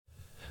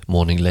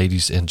Morning,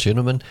 ladies and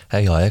gentlemen.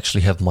 Hey, I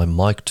actually have my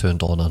mic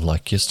turned on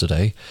unlike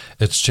yesterday.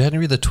 It's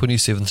January the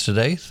 27th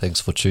today.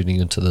 Thanks for tuning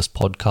into this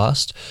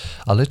podcast.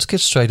 Let's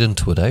get straight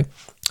into it, eh?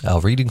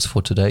 Our readings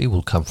for today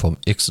will come from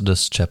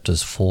Exodus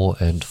chapters 4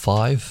 and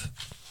 5,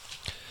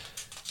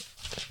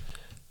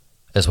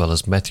 as well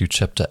as Matthew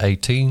chapter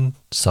 18,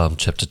 Psalm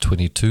chapter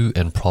 22,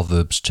 and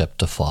Proverbs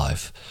chapter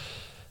 5.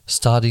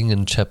 Starting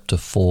in chapter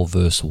 4,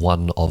 verse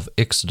 1 of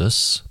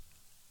Exodus.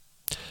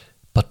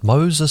 But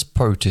Moses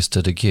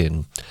protested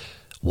again.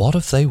 What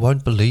if they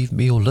won't believe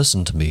me or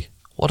listen to me?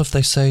 What if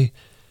they say,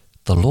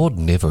 "The Lord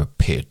never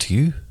appeared to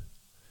you"?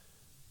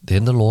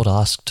 Then the Lord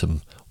asked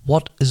him,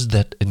 "What is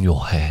that in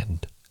your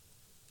hand?"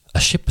 "A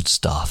shepherd's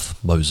staff,"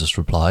 Moses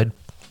replied.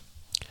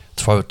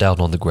 "Throw it down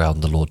on the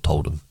ground," the Lord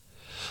told him.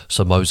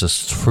 So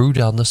Moses threw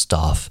down the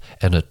staff,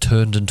 and it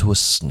turned into a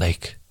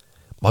snake.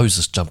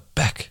 Moses jumped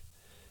back.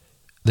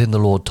 Then the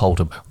Lord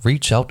told him,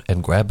 "Reach out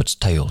and grab its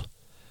tail."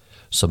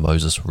 So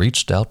Moses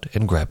reached out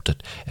and grabbed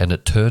it, and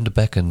it turned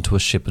back into a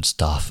shepherd's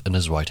staff in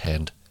his right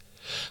hand.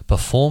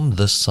 "Perform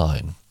this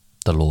sign,"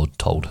 the Lord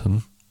told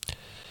him.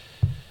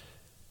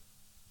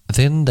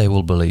 "Then they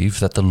will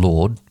believe that the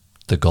Lord,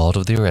 the God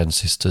of their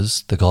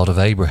ancestors, the God of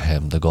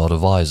Abraham, the God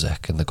of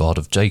Isaac, and the God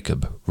of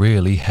Jacob,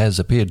 really has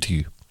appeared to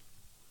you."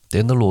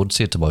 Then the Lord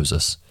said to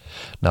Moses,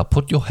 "Now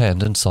put your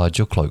hand inside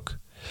your cloak."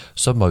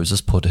 So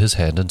Moses put his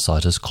hand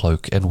inside his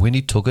cloak, and when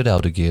he took it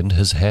out again,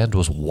 his hand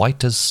was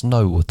white as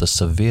snow with a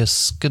severe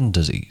skin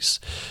disease.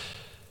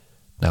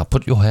 "Now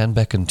put your hand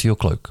back into your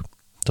cloak,"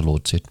 the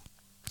Lord said.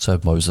 So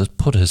Moses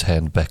put his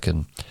hand back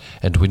in,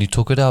 and when he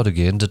took it out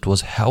again, it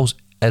was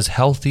as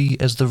healthy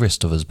as the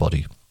rest of his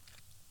body.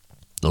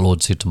 The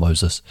Lord said to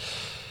Moses,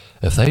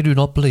 "If they do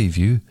not believe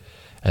you,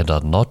 and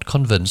are not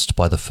convinced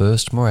by the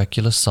first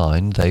miraculous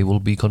sign, they will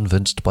be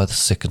convinced by the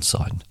second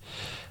sign.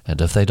 And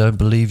if they don't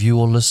believe you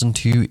or listen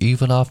to you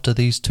even after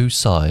these two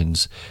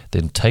signs,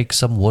 then take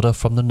some water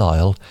from the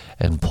Nile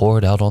and pour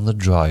it out on the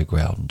dry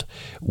ground.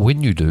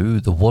 When you do,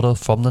 the water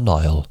from the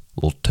Nile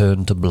will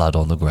turn to blood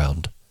on the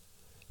ground."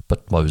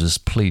 But Moses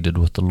pleaded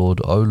with the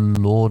Lord, "O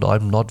Lord,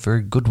 I'm not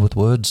very good with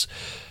words.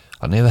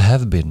 I never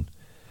have been,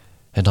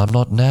 and I'm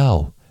not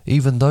now.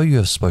 Even though you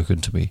have spoken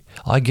to me,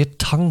 I get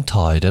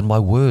tongue-tied and my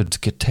words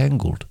get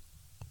tangled."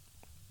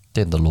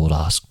 Then the Lord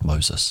asked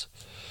Moses,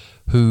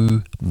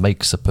 "Who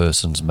makes a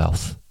person's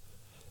mouth?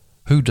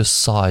 Who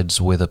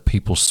decides whether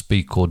people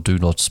speak or do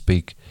not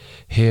speak,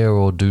 hear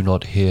or do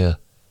not hear,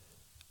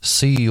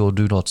 see or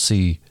do not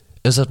see?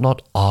 Is it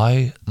not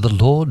I, the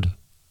Lord?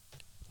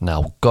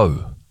 Now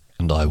go,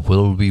 and I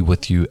will be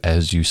with you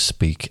as you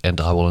speak, and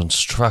I will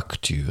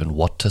instruct you in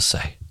what to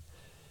say."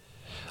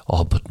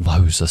 Oh, but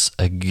Moses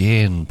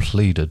again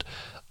pleaded,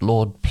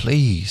 "Lord,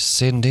 please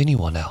send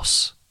anyone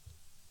else."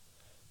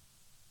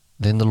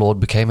 Then the Lord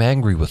became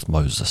angry with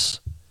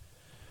Moses.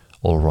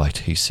 "All right,"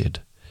 he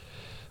said.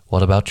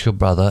 "What about your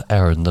brother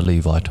Aaron the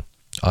Levite?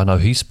 I know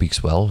he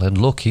speaks well, and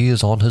look, he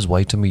is on his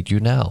way to meet you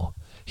now.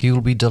 He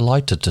will be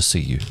delighted to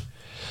see you.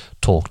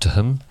 Talk to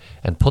him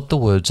and put the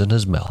words in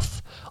his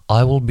mouth.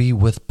 I will be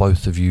with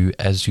both of you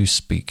as you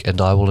speak,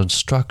 and I will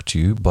instruct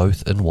you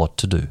both in what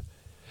to do.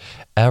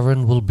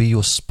 Aaron will be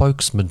your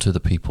spokesman to the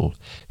people.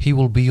 He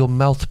will be your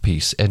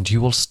mouthpiece, and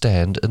you will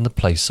stand in the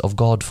place of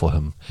God for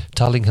him,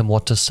 telling him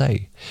what to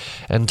say.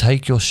 And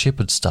take your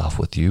shepherd's staff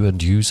with you,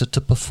 and use it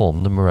to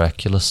perform the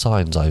miraculous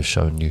signs I have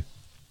shown you."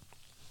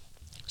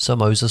 So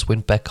Moses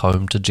went back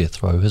home to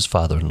Jethro, his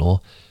father-in-law.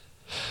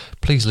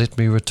 "Please let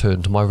me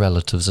return to my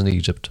relatives in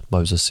Egypt,"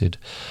 Moses said.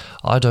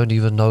 "I don't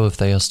even know if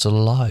they are still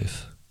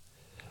alive."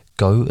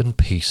 "Go in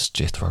peace,"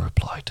 Jethro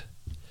replied.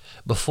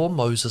 Before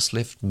Moses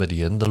left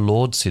Midian, the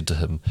Lord said to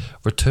him,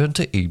 "Return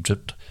to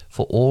Egypt,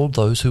 for all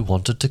those who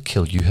wanted to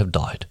kill you have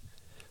died."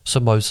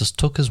 So Moses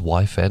took his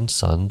wife and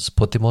sons,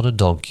 put them on a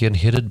donkey, and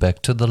headed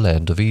back to the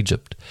land of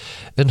Egypt.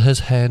 In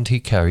his hand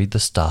he carried the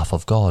staff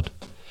of God.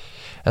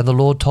 And the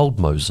Lord told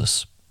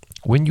Moses,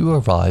 "When you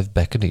arrive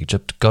back in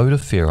Egypt, go to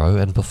Pharaoh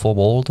and perform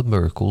all the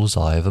miracles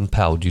I have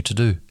empowered you to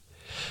do.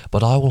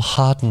 But I will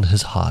harden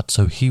his heart,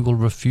 so he will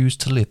refuse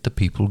to let the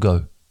people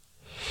go.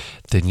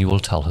 Then you will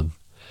tell him,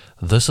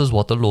 'This is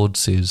what the Lord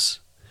says.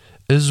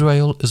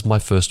 Israel is my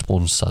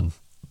firstborn son.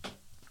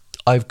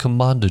 I have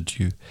commanded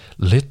you,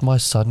 let my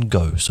son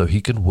go so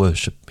he can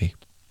worship me.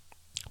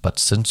 But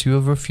since you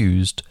have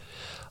refused,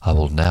 I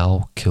will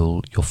now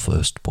kill your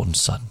firstborn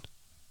son.'"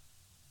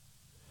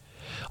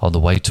 On the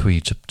way to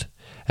Egypt,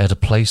 at a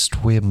place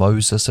where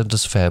Moses and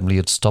his family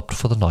had stopped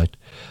for the night,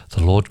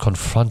 the Lord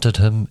confronted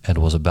him and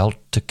was about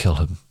to kill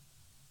him.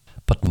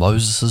 But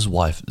Moses'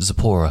 wife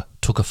Zipporah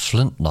took a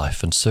flint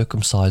knife and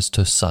circumcised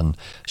her son.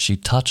 She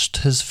touched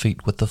his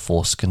feet with the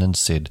foreskin and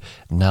said,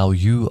 "Now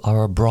you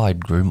are a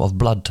bridegroom of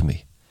blood to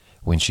me."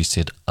 When she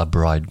said a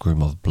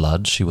bridegroom of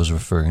blood, she was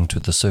referring to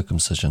the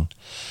circumcision.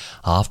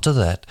 After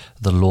that,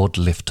 the Lord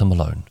left him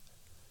alone.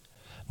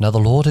 Now the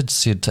Lord had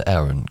said to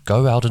Aaron,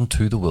 "Go out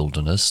into the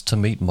wilderness to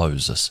meet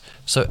Moses."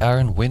 So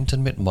Aaron went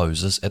and met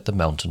Moses at the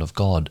mountain of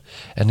God,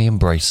 and he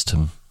embraced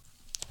him.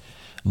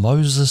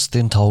 Moses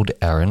then told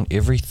Aaron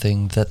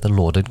everything that the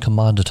Lord had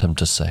commanded him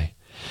to say.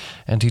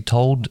 and he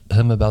told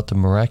him about the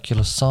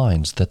miraculous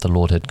signs that the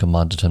Lord had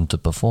commanded him to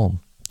perform.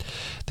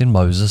 Then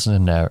Moses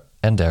and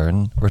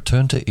Aaron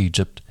returned to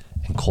Egypt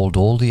and called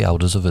all the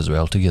elders of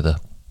Israel together.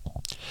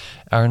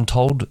 Aaron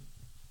told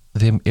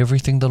them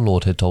everything the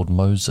Lord had told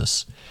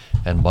Moses,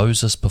 and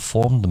Moses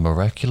performed the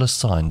miraculous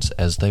signs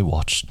as they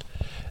watched.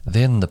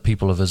 Then the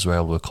people of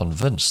Israel were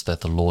convinced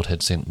that the Lord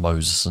had sent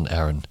Moses and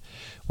Aaron.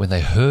 When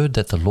they heard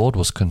that the Lord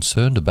was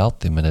concerned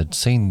about them and had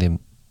seen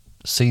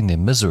their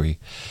misery,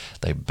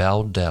 they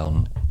bowed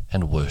down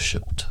and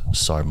worshipped.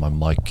 Sorry, my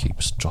mic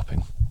keeps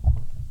dropping.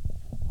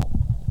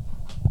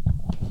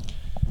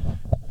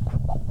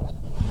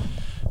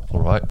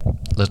 Alright,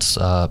 let's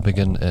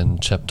begin in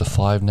chapter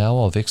 5 now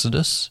of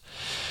Exodus.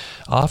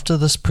 After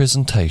this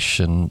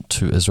presentation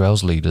to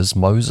Israel's leaders,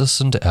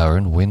 Moses and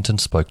Aaron went and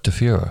spoke to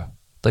Pharaoh.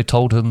 They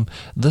told him,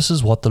 "This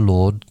is what the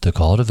Lord, the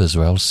God of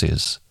Israel,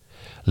 says.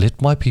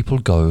 Let my people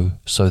go,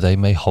 so they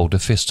may hold a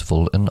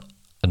festival in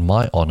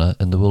my honor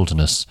in the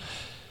wilderness."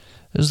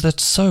 "Is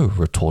that so?"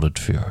 retorted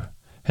Pharaoh.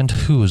 "And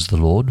who is the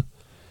Lord?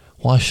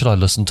 Why should I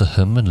listen to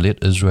him and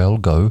let Israel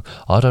go?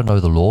 I don't know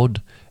the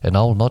Lord, and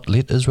I will not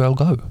let Israel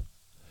go."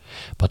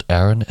 But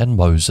Aaron and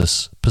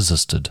Moses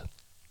persisted.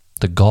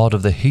 "The God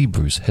of the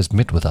Hebrews has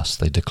met with us,"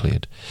 they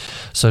declared.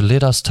 "So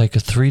let us take a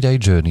 3-day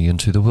journey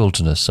into the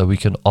wilderness so we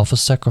can offer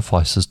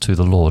sacrifices to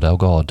the Lord our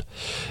God.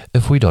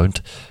 If we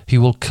don't, he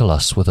will kill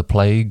us with a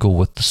plague or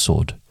with the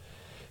sword."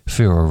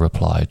 Pharaoh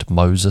replied,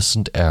 "Moses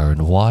and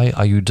Aaron, why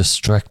are you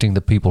distracting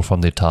the people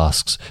from their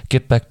tasks?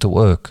 Get back to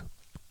work.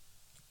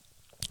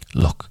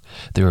 Look,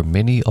 there are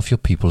many of your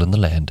people in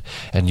the land,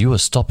 and you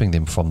are stopping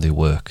them from their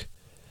work."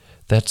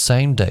 That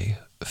same day,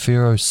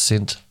 Pharaoh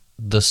sent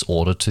this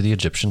order to the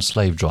Egyptian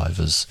slave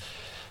drivers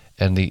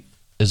and the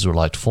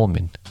Israelite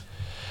foremen: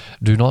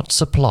 "Do not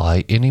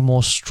supply any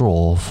more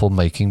straw for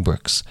making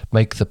bricks.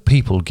 Make the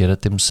people get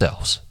it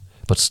themselves,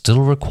 but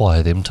still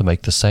require them to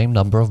make the same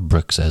number of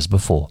bricks as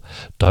before.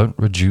 Don't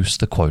reduce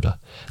the quota.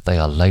 They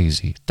are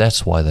lazy.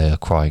 That's why they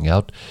are crying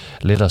out,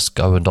 'Let us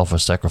go and offer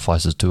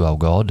sacrifices to our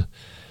God.'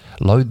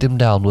 Load them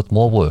down with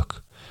more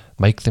work.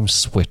 Make them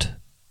sweat.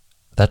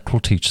 That will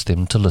teach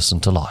them to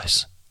listen to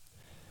lies."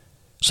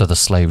 So the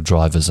slave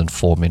drivers and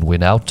foremen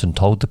went out and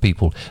told the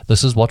people,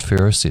 "This is what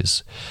Pharaoh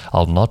says.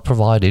 I'll not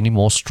provide any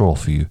more straw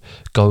for you.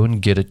 Go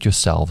and get it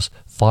yourselves.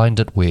 Find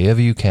it wherever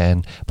you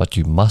can, but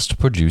you must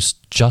produce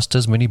just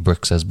as many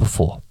bricks as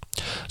before."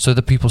 So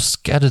the people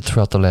scattered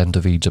throughout the land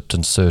of Egypt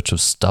in search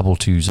of stubble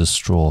to use as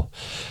straw.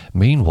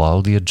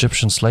 Meanwhile, the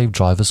Egyptian slave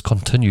drivers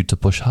continued to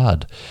push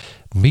hard.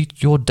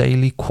 "Meet your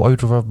daily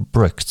quota of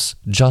bricks,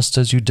 just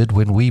as you did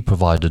when we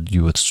provided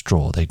you with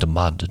straw," they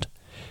demanded.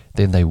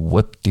 Then they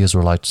whipped the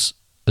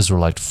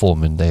Israelite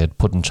foremen they had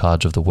put in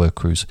charge of the work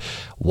crews.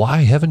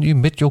 "Why haven't you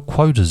met your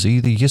quotas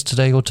either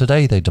yesterday or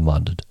today?" they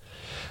demanded.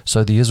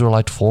 So the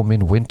Israelite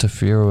foremen went to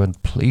Pharaoh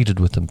and pleaded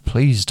with him.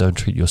 "Please don't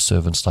treat your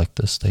servants like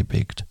this," they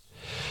begged.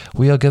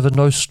 "We are given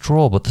no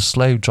straw, but the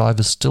slave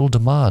drivers still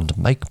demand,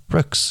 'Make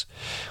bricks.'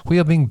 We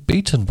are being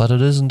beaten, but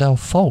it isn't our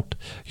fault.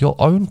 Your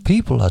own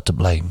people are to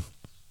blame."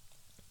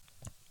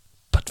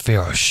 But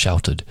Pharaoh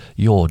shouted,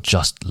 "You're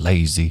just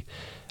lazy.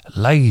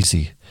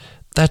 Lazy.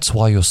 That's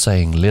why you're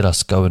saying, 'Let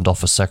us go and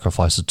offer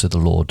sacrifices to the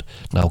Lord.'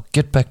 Now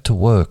get back to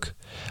work.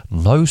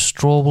 No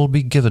straw will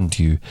be given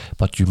to you,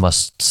 but you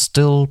must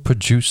still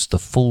produce the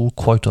full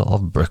quota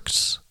of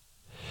bricks."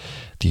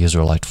 The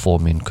Israelite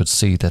foremen could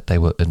see that they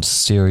were in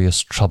serious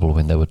trouble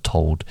when they were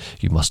told,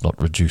 "You must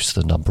not reduce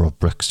the number of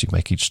bricks you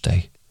make each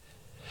day."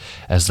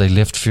 As they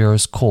left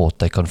Pharaoh's court,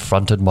 they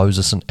confronted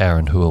Moses and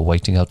Aaron, who were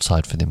waiting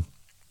outside for them.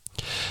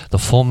 The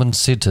foreman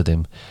said to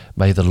them,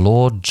 "May the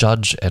Lord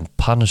judge and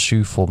punish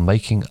you for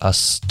making us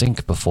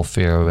stink before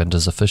Pharaoh and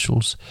his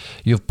officials.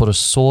 You have put a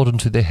sword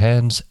into their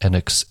hands and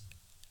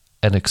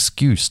an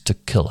excuse to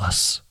kill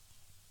us."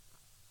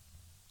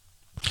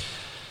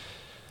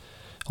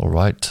 All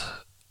right,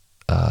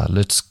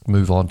 let's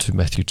move on to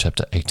Matthew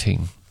chapter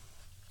 18.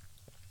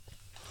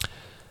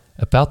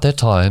 About that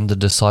time, the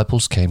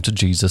disciples came to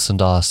Jesus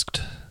and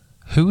asked,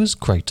 "Who is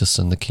greatest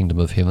in the kingdom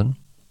of heaven?"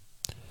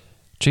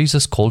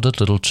 Jesus called a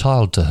little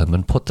child to him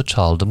and put the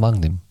child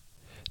among them.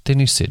 Then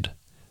he said,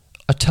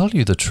 "I tell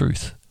you the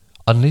truth,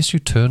 unless you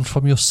turn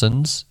from your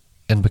sins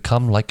and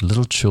become like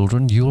little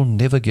children, you will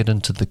never get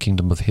into the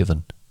kingdom of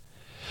heaven.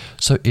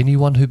 So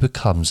anyone who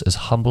becomes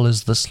as humble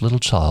as this little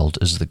child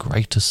is the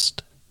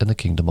greatest in the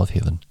kingdom of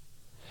heaven.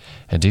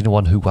 And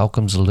anyone who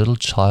welcomes a little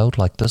child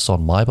like this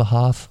on my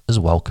behalf is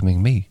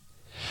welcoming me.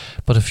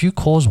 But if you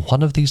cause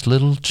one of these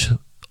little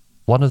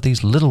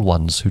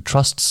ones who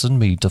trusts in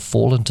me to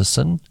fall into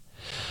sin,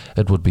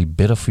 it would be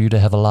better for you to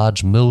have a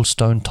large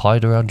millstone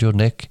tied around your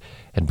neck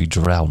and be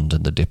drowned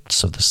in the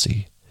depths of the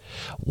sea.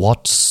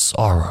 What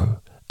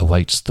sorrow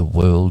awaits the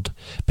world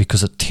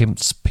because it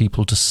tempts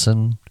people to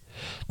sin.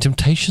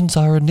 Temptations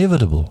are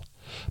inevitable,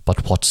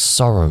 but what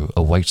sorrow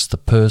awaits the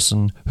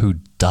person who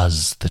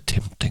does the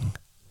tempting.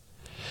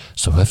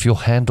 So if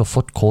your hand or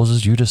foot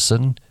causes you to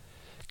sin,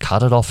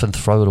 Cut it off and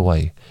throw it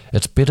away.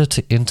 It's better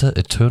to enter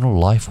eternal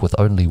life with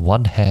only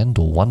one hand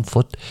or one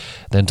foot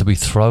than to be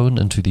thrown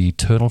into the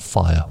eternal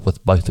fire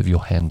with both of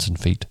your hands and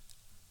feet.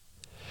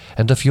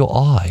 And if your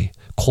eye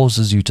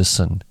causes you to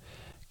sin,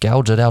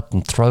 gouge it out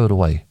and throw it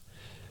away.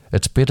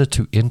 It's better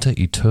to enter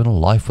eternal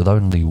life with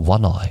only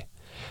one eye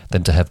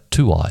than to have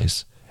two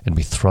eyes and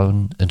be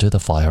thrown into the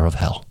fire of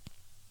hell.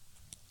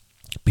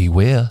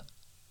 Beware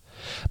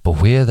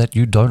that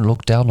you don't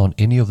look down on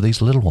any of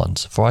these little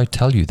ones, for I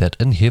tell you that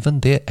in heaven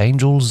their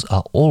angels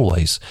are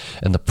always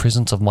in the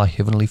presence of my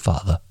heavenly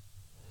Father.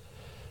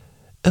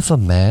 If a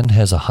man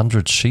has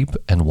 100 sheep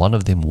and one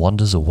of them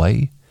wanders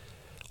away,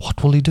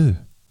 what will he do?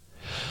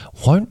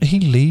 Won't he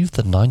leave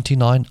the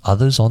 99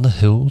 others on the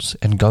hills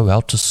and go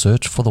out to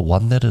search for the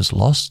one that is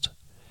lost?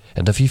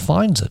 And if he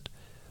finds it,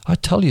 I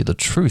tell you the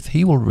truth,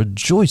 he will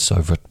rejoice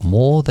over it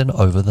more than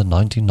over the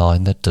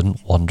 99 that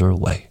didn't wander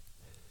away.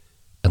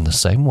 In the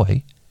same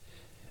way,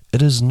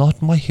 it is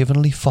not my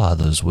heavenly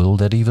Father's will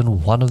that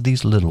even one of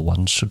these little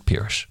ones should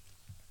perish.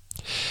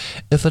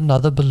 If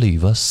another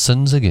believer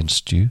sins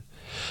against you,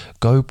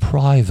 go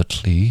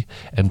privately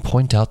and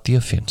point out the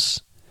offense.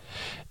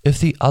 If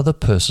the other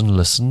person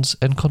listens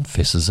and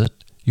confesses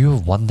it, you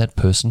have won that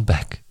person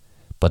back.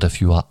 But if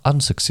you are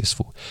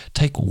unsuccessful,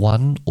 take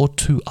one or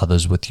two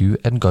others with you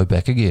and go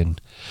back again,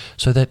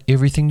 so that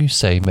everything you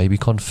say may be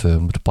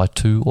confirmed by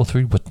 2 or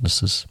 3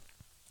 witnesses.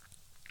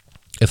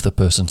 If the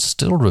person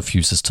still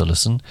refuses to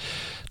listen,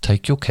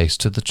 take your case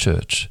to the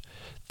church.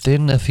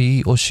 Then if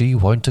he or she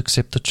won't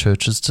accept the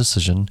church's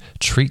decision,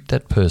 treat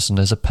that person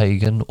as a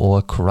pagan or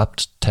a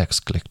corrupt tax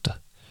collector.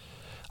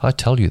 I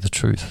tell you the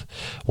truth,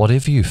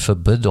 whatever you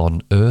forbid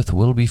on earth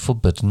will be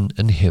forbidden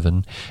in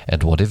heaven,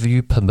 and whatever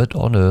you permit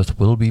on earth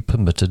will be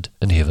permitted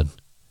in heaven.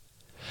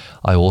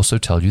 I also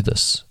tell you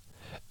this,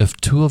 if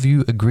 2 of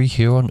you agree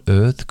here on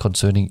earth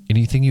concerning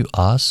anything you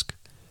ask,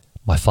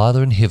 my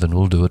Father in heaven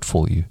will do it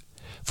for you.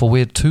 For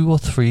where 2 or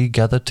 3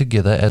 gather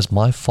together as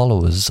my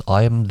followers,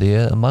 I am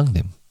there among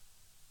them.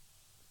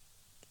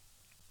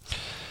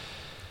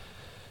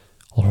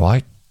 All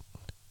right.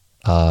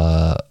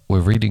 We're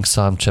reading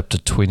Psalm chapter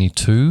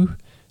 22.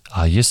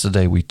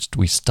 Yesterday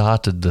we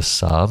started this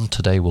psalm.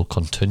 Today we'll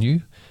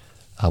continue.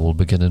 We'll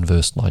begin in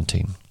verse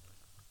 19.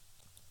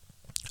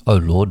 O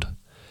Lord,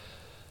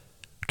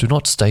 do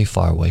not stay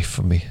far away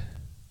from me.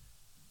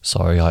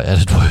 Sorry, I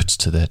added words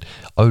to that.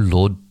 O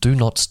Lord, do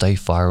not stay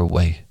far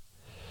away.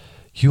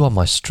 You are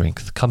my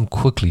strength. Come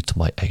quickly to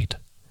my aid.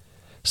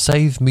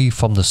 Save me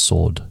from the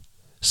sword.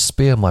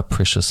 Spare my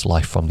precious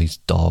life from these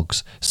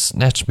dogs.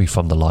 Snatch me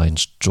from the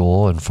lion's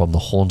jaw and from the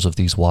horns of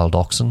these wild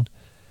oxen.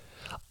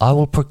 I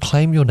will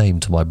proclaim your name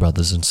to my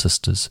brothers and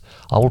sisters.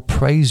 I will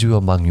praise you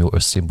among your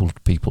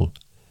assembled people.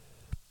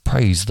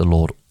 Praise the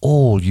Lord,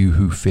 all you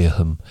who fear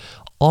him.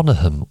 Honor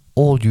him,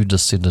 all you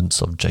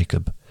descendants of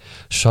Jacob.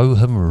 Show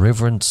him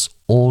reverence,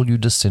 all you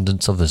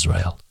descendants of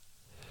Israel.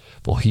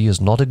 For he has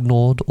not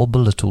ignored or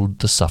belittled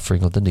the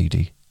suffering of the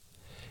needy.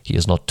 He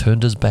has not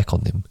turned his back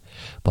on them,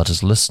 but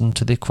has listened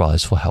to their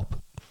cries for help.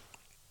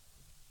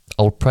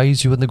 I will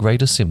praise you in the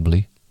great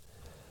assembly.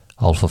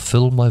 I will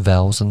fulfill my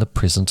vows in the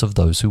presence of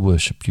those who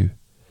worship you.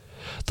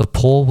 The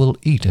poor will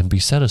eat and be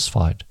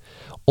satisfied.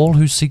 All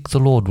who seek the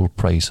Lord will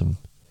praise him.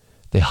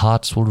 Their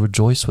hearts will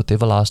rejoice with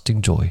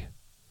everlasting joy.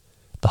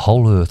 The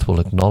whole earth will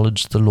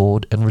acknowledge the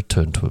Lord and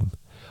return to him.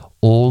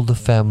 All the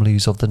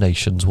families of the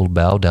nations will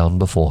bow down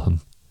before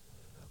him.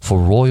 For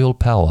royal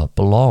power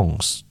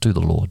belongs to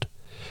the Lord.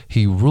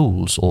 He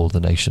rules all the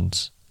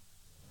nations.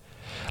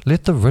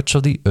 Let the rich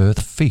of the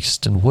earth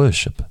feast and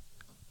worship.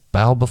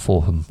 Bow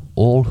before him,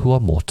 all who are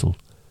mortal,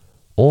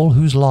 all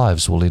whose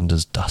lives will end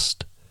as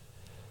dust.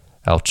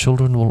 Our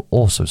children will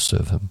also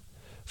serve him.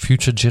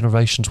 Future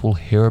generations will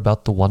hear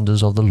about the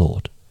wonders of the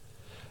Lord.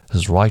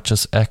 His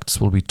righteous acts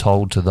will be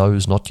told to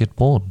those not yet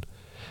born.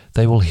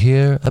 They will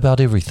hear about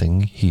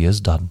everything he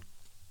has done.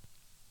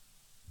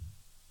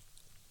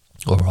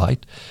 All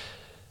right,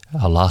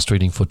 our last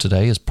reading for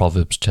today is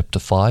Proverbs chapter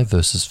 5,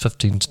 verses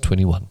 15 to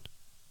 21.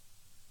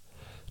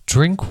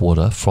 Drink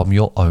water from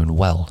your own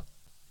well.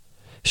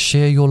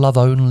 Share your love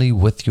only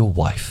with your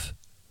wife.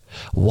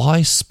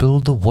 Why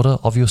spill the water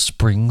of your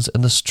springs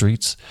in the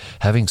streets,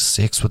 having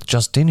sex with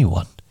just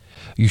anyone?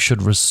 You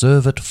should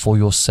reserve it for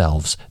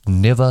yourselves.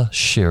 Never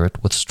share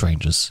it with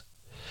strangers.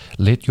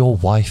 Let your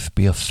wife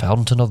be a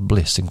fountain of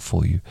blessing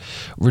for you.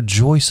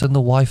 Rejoice in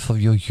the wife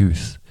of your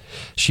youth.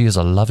 She is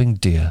a loving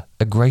deer,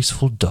 a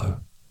graceful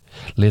doe.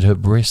 Let her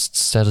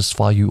breasts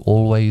satisfy you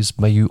always.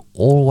 May you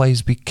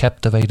always be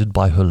captivated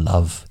by her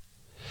love.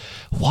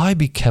 Why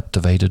be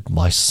captivated,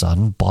 my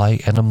son, by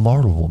an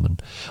immoral woman,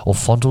 or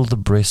fondle the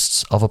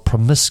breasts of a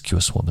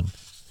promiscuous woman?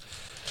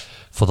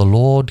 For the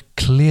Lord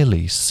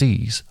clearly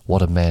sees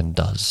what a man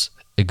does,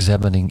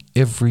 examining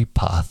every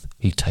path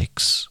he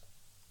takes.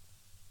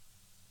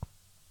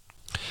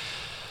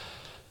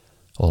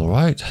 All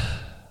right.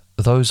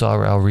 Those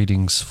are our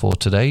readings for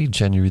today,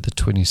 January the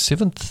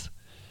 27th.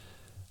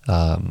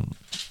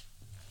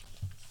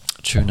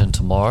 Tune in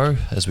tomorrow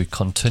as we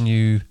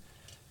continue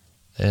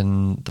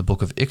in the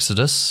book of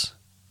Exodus.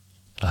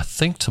 I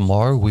think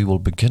tomorrow we will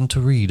begin to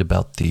read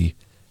about the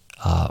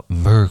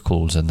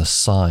miracles and the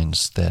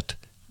signs that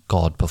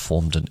God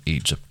performed in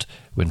Egypt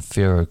when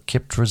Pharaoh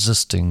kept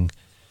resisting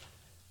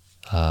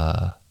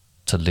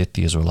to let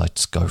the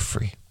Israelites go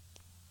free.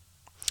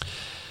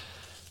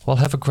 Well,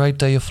 have a great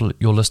day if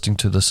you're listening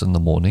to this in the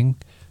morning,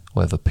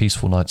 or have a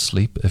peaceful night's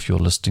sleep if you're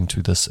listening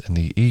to this in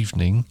the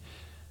evening.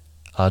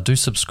 Do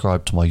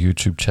subscribe to my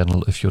YouTube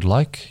channel if you'd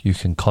like. You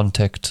can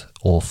contact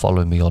or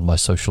follow me on my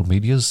social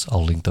medias.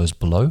 I'll link those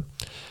below.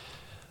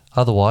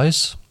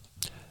 Otherwise,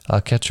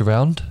 I'll catch you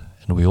around,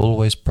 and we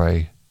always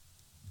pray,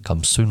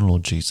 come soon,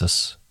 Lord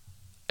Jesus.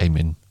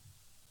 Amen.